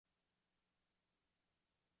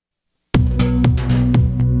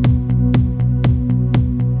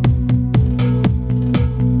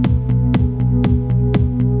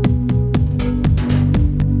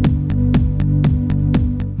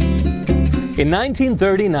In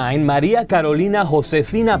 1939, Maria Carolina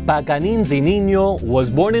Josefina Pacaninzi Niño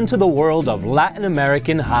was born into the world of Latin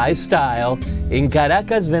American high style in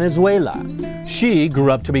Caracas, Venezuela. She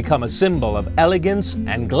grew up to become a symbol of elegance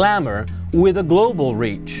and glamour with a global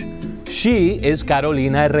reach. She is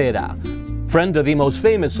Carolina Herrera, friend of the most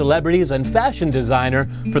famous celebrities and fashion designer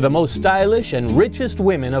for the most stylish and richest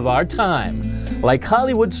women of our time, like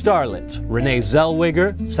Hollywood starlets Renee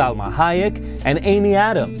Zellweger, Salma Hayek, and Amy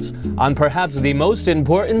Adams, on perhaps the most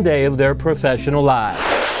important day of their professional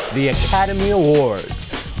lives, the Academy Awards,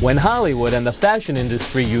 when Hollywood and the fashion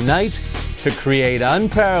industry unite to create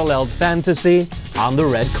unparalleled fantasy on the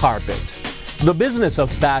red carpet. The business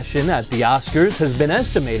of fashion at the Oscars has been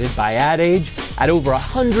estimated by Ad Age at over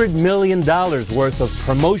 $100 million worth of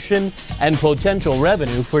promotion and potential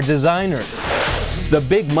revenue for designers. The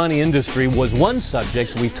big money industry was one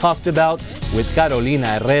subject we talked about with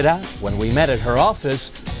Carolina Herrera when we met at her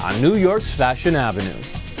office on New York's Fashion Avenue.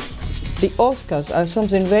 The Oscars are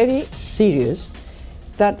something very serious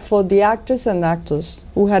that for the actors and actors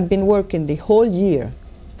who had been working the whole year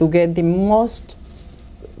to get the most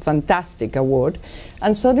fantastic award,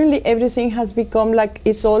 and suddenly everything has become like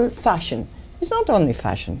it's all fashion. It's not only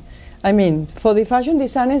fashion. I mean, for the fashion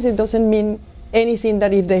designers, it doesn't mean anything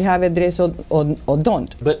that if they have a dress or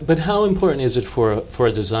don't. But how important is it for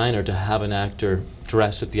a designer to have an actor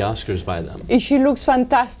dressed at the Oscars by them? If she looks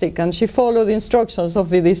fantastic and she follows the instructions of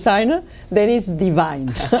the designer, then it's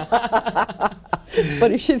divine.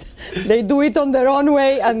 But if they do it on their own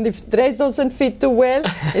way and the dress doesn't fit too well,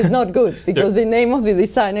 it's not good, because the name of the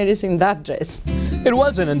designer is in that dress. It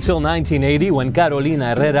wasn't until 1980, when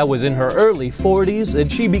Carolina Herrera was in her early 40s,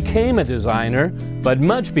 that she became a designer. But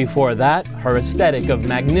much before that, her aesthetic of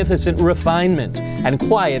magnificent refinement and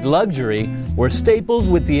quiet luxury were staples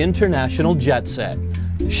with the international jet set.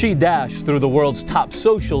 She dashed through the world's top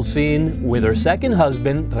social scene with her second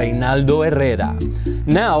husband, Reynaldo Herrera.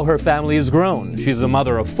 Now her family has grown. She's the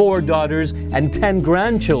mother of 4 daughters and 10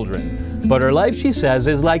 grandchildren. But her life, she says,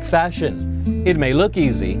 is like fashion. It may look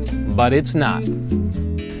easy, but it's not.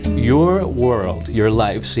 Your world, your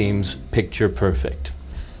life seems picture perfect.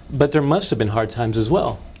 But there must have been hard times as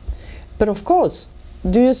well. But of course.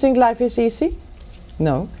 Do you think life is easy?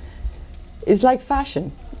 No. It's like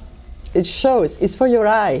fashion. It shows, it's for your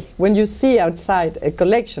eye. When you see outside a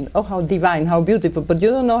collection, oh, how divine, how beautiful, but you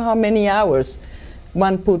don't know how many hours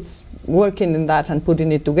one puts working in that and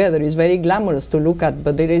putting it together. It's very glamorous to look at,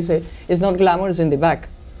 but it's not glamorous in the back.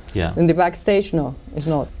 Yeah. In the backstage, no, it's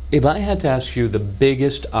not. If I had to ask you the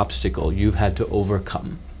biggest obstacle you've had to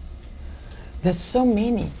overcome? There's so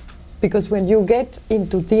many. Because when you get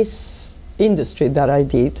into this industry that I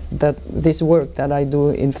did, this work that I do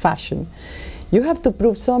in fashion, you have to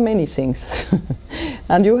prove so many things.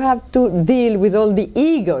 And you have to deal with all the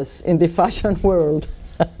egos in the fashion world.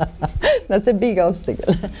 That's a big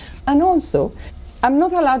obstacle. And also, I'm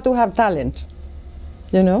not allowed to have talent,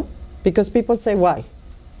 you know? Because people say, why?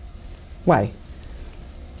 Why?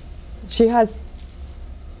 She has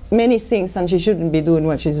many things and she shouldn't be doing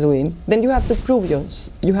what she's doing. Then you have to prove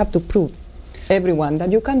you have to prove everyone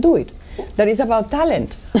that you can do it. That is about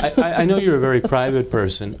talent. I know you're a very private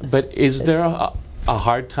person, but is there a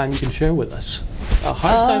hard time you can share with us? A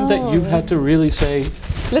hard time that you've had to really say?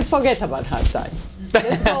 Let's forget about hard times.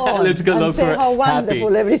 Let's go on. Let's go look for how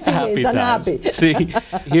wonderful everything is and happy. See,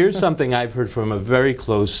 here's something I've heard from a very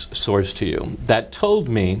close source to you that told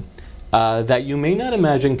me that you may not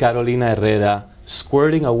imagine Carolina Herrera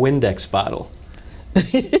squirting a Windex bottle.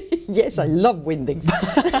 Yes, I love Windex.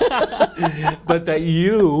 But that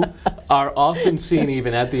you are often seen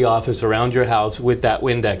even at the office around your house with that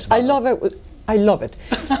Windex bottle. I love it. I love it.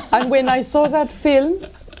 And when I saw that film,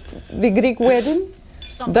 The Greek Wedding,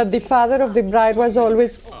 that the father of the bride was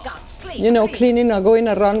always, you know, cleaning or going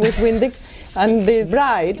around with Windex, and the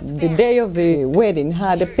bride, the day of the wedding,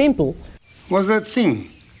 had a pimple. What's that thing?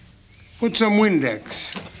 Put some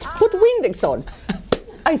Windex. Put Windex on.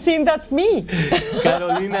 I think that's me.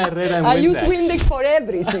 Carolina Herrera and I Windex. use Windex for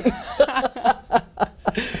everything.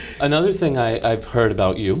 Another thing I've heard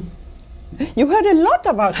about you. You heard a lot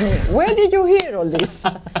about me. Where did you hear all this?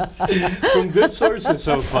 From good sources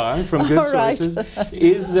so far, from good sources,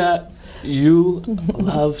 is that you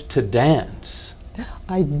love to dance.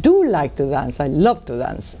 I do like to dance. I love to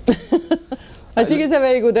dance. I think it's a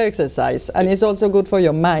very good exercise, and it's also good for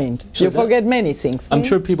your mind. So you forget many things. I'm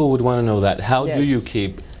sure people would want to know that. How Yes. do you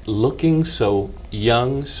keep looking so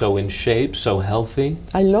young, so in shape, so healthy?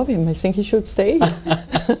 I love him. I think he should stay.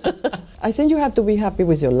 I think you have to be happy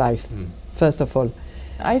with your life, first of all.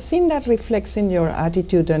 I think that reflects in your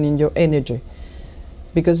attitude and in your energy.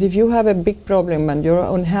 Because if you have a big problem and you're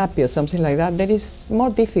unhappy or something like that, then it's more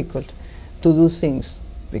difficult to do things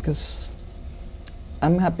because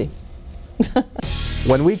I'm happy.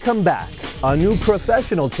 When we come back, a new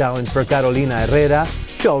professional challenge for Carolina Herrera.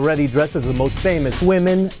 She already dresses the most famous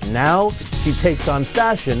women. Now she takes on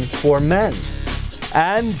fashion for men.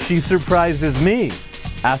 And she surprises me,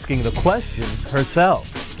 asking the questions herself.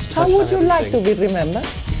 How would you like to be remembered?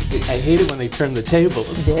 I hate it when they turn the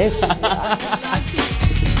tables. Yes.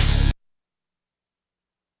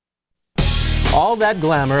 All that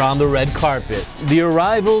glamour on the red carpet, the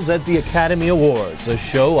arrivals at the Academy Awards, a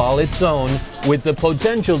show all its own with the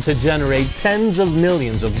potential to generate tens of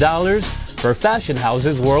millions of dollars for fashion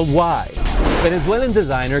houses worldwide. Venezuelan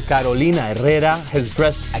designer Carolina Herrera has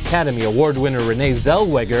dressed Academy Award winner Renee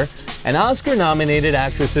Zellweger and Oscar-nominated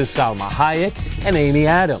actresses Salma Hayek and Amy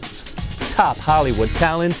Adams. Top Hollywood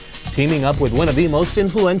talent teaming up with one of the most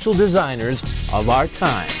influential designers of our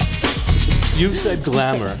time. You said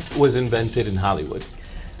glamour was invented in Hollywood,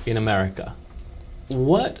 in America.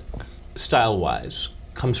 What, style-wise,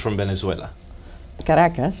 comes from Venezuela?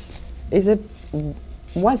 Caracas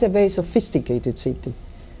was a very sophisticated city,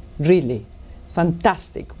 really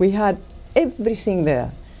fantastic. We had everything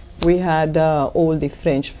there. We had all the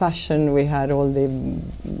French fashion, we had all the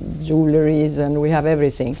jewelries, and we have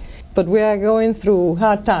everything. But we are going through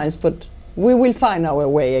hard times, but we will find our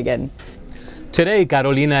way again. Today,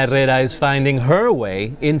 Carolina Herrera is finding her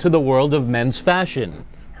way into the world of men's fashion.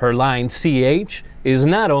 Her line, CH, is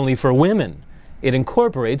not only for women. It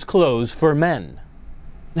incorporates clothes for men.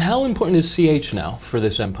 How important is CH now for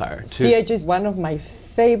this empire? CH is one of my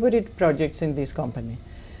favorite projects in this company.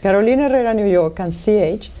 Carolina Herrera New York and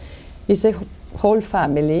CH is a whole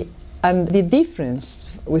family, and the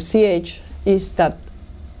difference with CH is that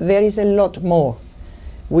there is a lot more.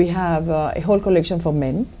 We have a whole collection for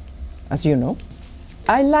men, as you know.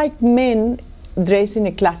 I like men dressed in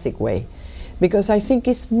a classic way because I think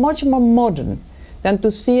it's much more modern than to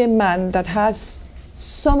see a man that has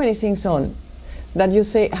so many things on that you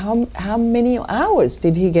say, how many hours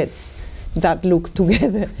did he get that look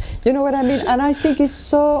together? You know what I mean? And I think it's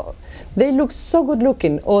so, they look so good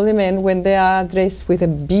looking, all the men, when they are dressed with a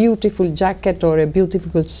beautiful jacket or a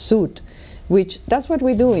beautiful suit, which that's what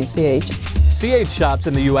we do in CH. CH shops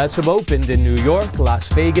in the U.S. have opened in New York, Las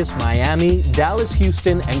Vegas, Miami, Dallas,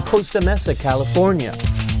 Houston, and Costa Mesa, California.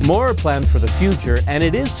 More are planned for the future, and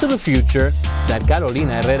it is to the future that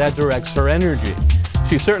Carolina Herrera directs her energy.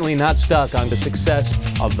 She's certainly not stuck on the success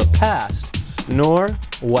of the past, nor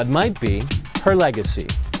what might be her legacy.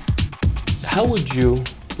 How would you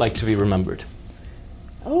like to be remembered?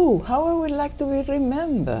 Oh, how I would like to be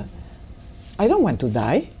remembered. I don't want to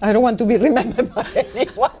die. I don't want to be remembered by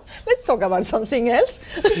anyone. Let's talk about something else.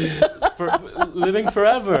 Living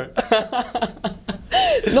forever.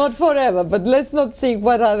 Not forever, but let's not think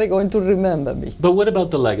what are they going to remember me. But what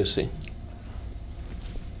about the legacy?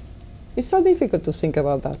 It's so difficult to think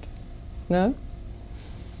about that, no?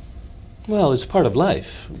 Well, it's part of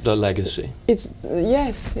life, the legacy.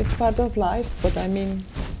 Yes, it's part of life, but I mean,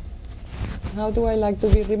 how do I like to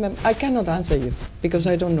be remembered? I cannot answer you, because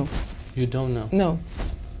I don't know. You don't know? No.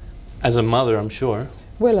 As a mother, I'm sure.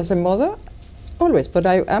 Well, as a mother, always, but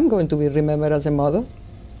I am going to be remembered as a mother.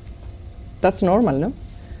 That's normal, no?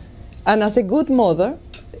 And as a good mother,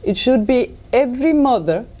 it should be, every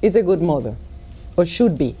mother is a good mother, or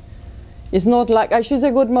should be. It's not like, she's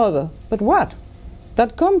a good mother, but what?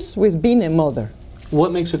 That comes with being a mother.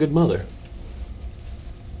 What makes a good mother?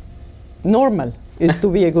 Normal is to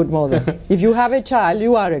be a good mother. If you have a child,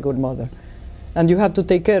 you are a good mother. And you have to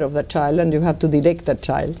take care of that child, and you have to direct that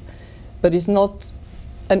child. But it's not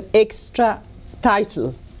an extra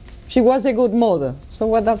title. She was a good mother. So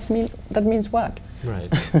what does mean? That means what? Right.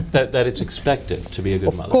 that it's expected to be a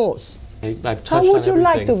good mother. Of course. I've touched How would you on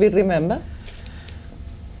like to be remembered?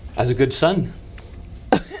 As a good son.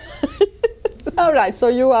 All right, so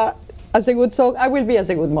you are as a good son. I will be as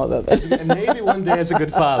a good mother then. And maybe one day as a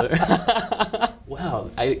good father. Wow,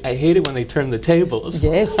 I hate it when they turn the tables.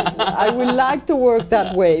 Yes, I would like to work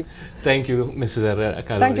that way. Thank you, Mrs. Herrera.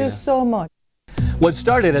 Carolina. Thank you so much. What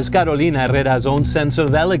started as Carolina Herrera's own sense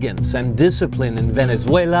of elegance and discipline in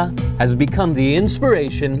Venezuela has become the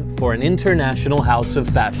inspiration for an international house of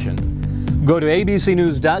fashion. Go to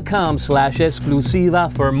abcnews.com/exclusiva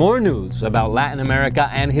for more news about Latin America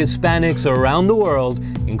and Hispanics around the world,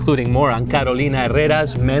 including more on Carolina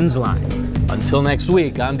Herrera's men's line. Until next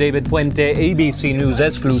week, I'm David Puente, ABC News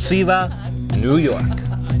Exclusiva, New York.